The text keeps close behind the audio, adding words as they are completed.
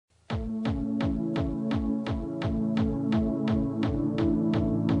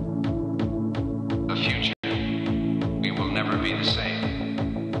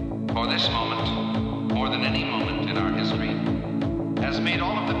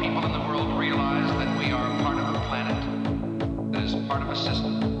people in the world realize that we are part of a planet that is part of a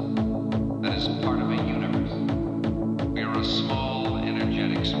system, that is part of a universe. We are a small,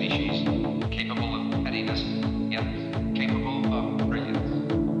 energetic species, capable of pettiness, yet capable of brilliance.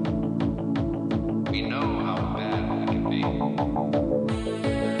 We know how bad we can be.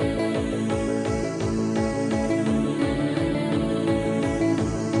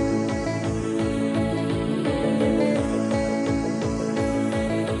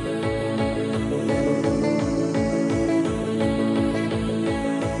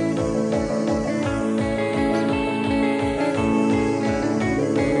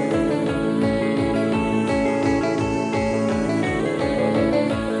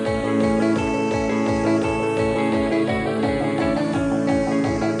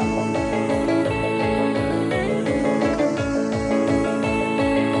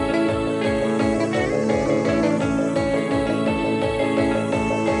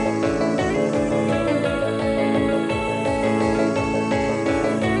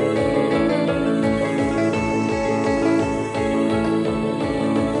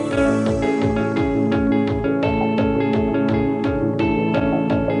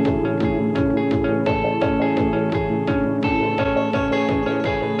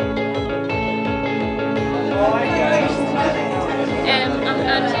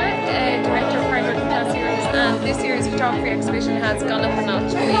 This year's Photography Exhibition has gone up a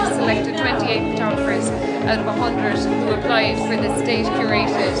notch. We've selected 28 photographers out of 100 who applied for the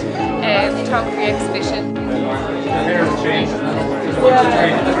state-curated Photography Exhibition.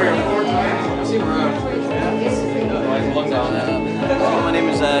 My name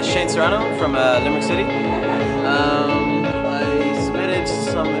is Shane Serrano from Limerick City. I submitted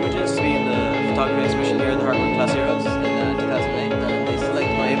some images to be in the Photography Exhibition here at the Hartman Class Heroes in 2008, and they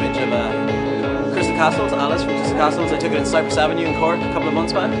selected my image of Crystal Castles, Alice from Crystal Castles. I took it in Cypress Avenue in Cork a couple of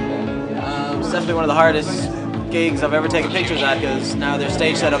months back. It's definitely one of the hardest gigs I've ever taken pictures at, because now their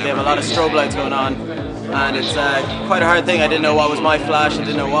stage setup, they have a lot of strobe lights going on, and it's quite a hard thing. I didn't know what was my flash, I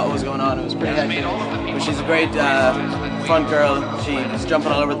didn't know what was going on. It was pretty hectic. But she's a great front girl. She was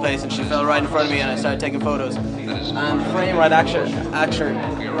jumping all over the place, and she fell right in front of me, and I started taking photos. And the frame right after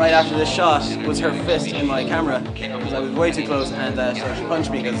this shot was her fist in my camera, because I was way too close, and so she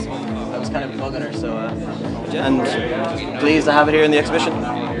punched me because I was kind of bugging her. So, and pleased to have it here in the exhibition.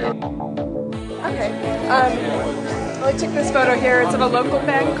 Okay. Well, I took this photo here. It's of a local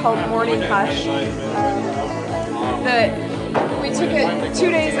band called Morning Hush. We took it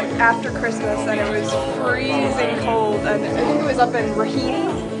 2 days after Christmas, and it was freezing cold, and I think it was up in Raheny.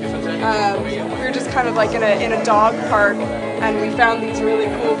 We were just kind of like in a dog park, and we found these really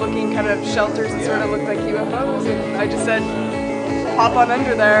cool looking kind of shelters that sort of looked like UFOs, and I just said hop on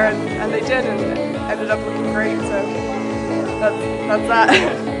under there, and they did, and it ended up looking great. So that's that.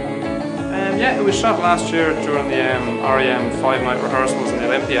 Yeah, it was shot last year during the REM 5-night rehearsals in the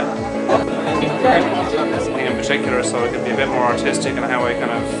Olympia. Something in particular, so it could be a bit more artistic in how I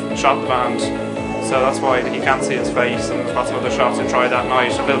kind of shot the band. So that's why you can't see his face, and we've got some other shots I tried that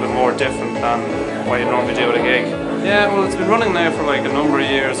night, a little bit more different than what you normally do at a gig. Yeah, well, it's been running now for like a number of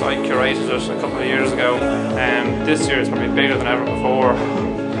years. I curated it a couple of years ago, and this year it's probably bigger than ever before.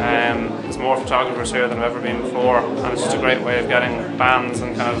 There's more photographers here than I've ever been before, and it's just a great way of getting bands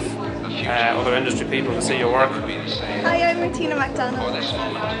and kind of other industry people to see your work. Hi, I'm Martina MacDonald.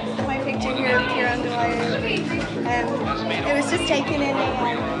 My picture here of Kieran Dwyer. It was just taken in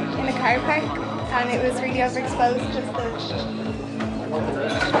a car park, and it was really overexposed because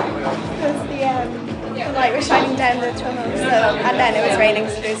the light was shining down the tunnel, and then it was raining,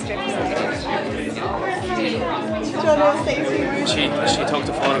 so there's drips. She took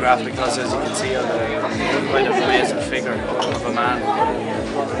the photograph because, as you can see, on the quite an amazing figure of a man.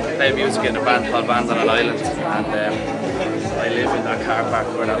 I play music in a band called Bands on an Island, and I live in that car park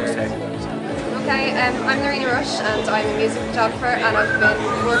where that was taken. Okay, I'm Lorena Rush, and I'm a music photographer, and I've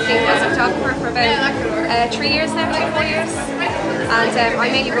been working as a photographer for about 3 years now, 4 years. And I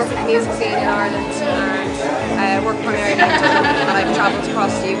mainly work with the music scene in Ireland, and work primarily in Dublin, and I've travelled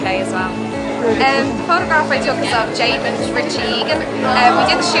across the UK as well. The photograph I took is of Jamin Richie Egan. We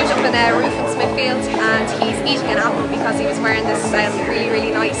did the shoot up in Roof in Smithfield, and he's eating an apple because he was wearing this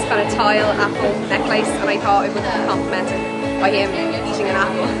really nice kind of tile apple necklace, and I thought it would be complimented by him eating an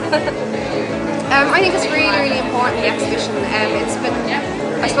apple. I think it's really important, the exhibition. It's been,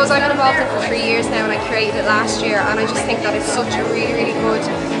 I suppose I've been involved in it for 3 years now, and I created it last year, and I just think that it's such a really good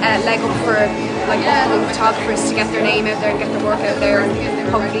leg up for like upcoming photographers to get their name out there and get their work out there, and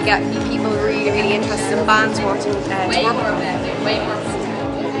hopefully get people really interested in bands wanting to work with them.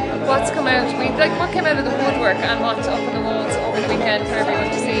 What's come out? What came out of the woodwork and what's up on the walls over the weekend? weekend for everyone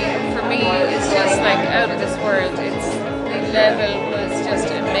to see. For me, it's just like out of this world. The level was just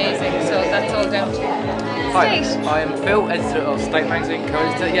amazing, so that's all down to you. Hi, I'm Phil, editor of State Magazine,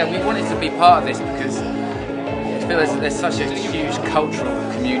 co-editor. Yeah, we wanted to be part of this because I feel there's such a huge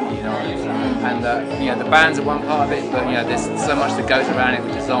cultural community in Ireland, and the bands are one part of it, but there's so much that goes around it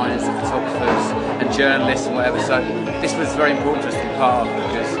with designers and photographers and journalists and whatever. So this was very important for us to be part of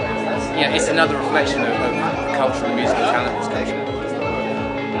because it's another reflection of cultural and musical talent in this country.